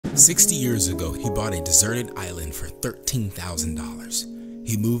60 years ago, he bought a deserted island for $13,000.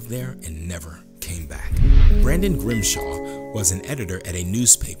 He moved there and never came back. Brandon Grimshaw was an editor at a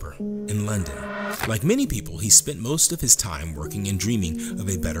newspaper in London. Like many people, he spent most of his time working and dreaming of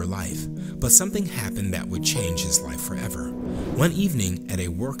a better life. But something happened that would change his life forever. One evening at a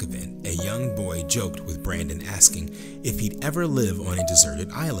work event, a young boy joked with Brandon, asking if he'd ever live on a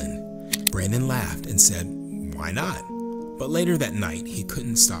deserted island. Brandon laughed and said, "Why not?" But later that night, he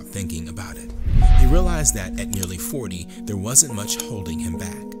couldn't stop thinking about it. He realized that at nearly 40, there wasn't much holding him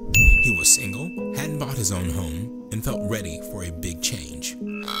back. He was single, hadn't bought his own home, and felt ready for a big change.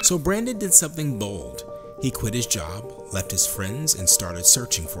 So Brandon did something bold. He quit his job, left his friends, and started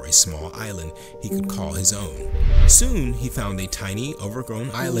searching for a small island he could call his own. Soon, he found a tiny, overgrown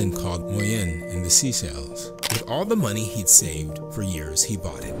island called Moyen in the Seychelles. With all the money he'd saved for years, he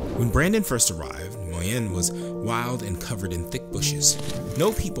bought it. When Brandon first arrived, Moyen was wild and covered in thick bushes.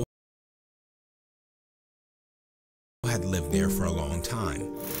 No people had lived there for a long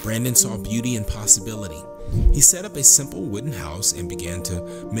time. Brandon saw beauty and possibility. He set up a simple wooden house and began to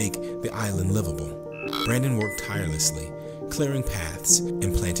make the island livable. Brandon worked tirelessly, clearing paths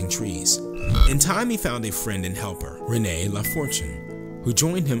and planting trees. In time, he found a friend and helper, Renee LaFortune, who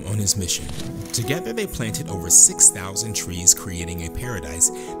joined him on his mission. Together, they planted over 6,000 trees, creating a paradise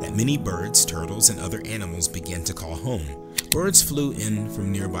that many birds, turtles, and other animals began to call home. Birds flew in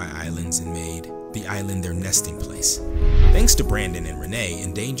from nearby islands and made the island their nesting place. Thanks to Brandon and Renee,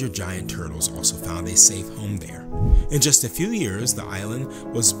 endangered giant turtles also found a safe home there. In just a few years, the island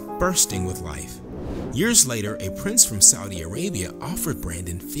was bursting with life. Years later, a prince from Saudi Arabia offered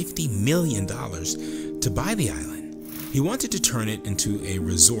Brandon $50 million to buy the island. He wanted to turn it into a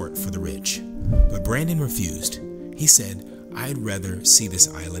resort for the rich, but Brandon refused. He said, "I'd rather see this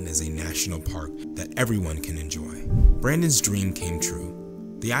island as a national park that everyone can enjoy." Brandon's dream came true.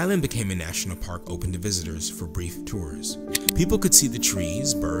 The island became a national park open to visitors for brief tours. People could see the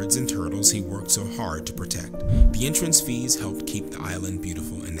trees, birds, and turtles he worked so hard to protect. The entrance fees helped keep the island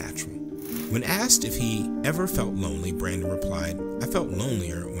beautiful and natural. When asked if he ever felt lonely, Brandon replied, "I felt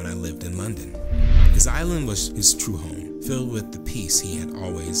lonelier when I lived in London." His island was his true home, filled with the peace he had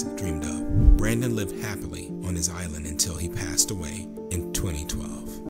always dreamed of. Brandon lived happily on his island until he passed away in 2012.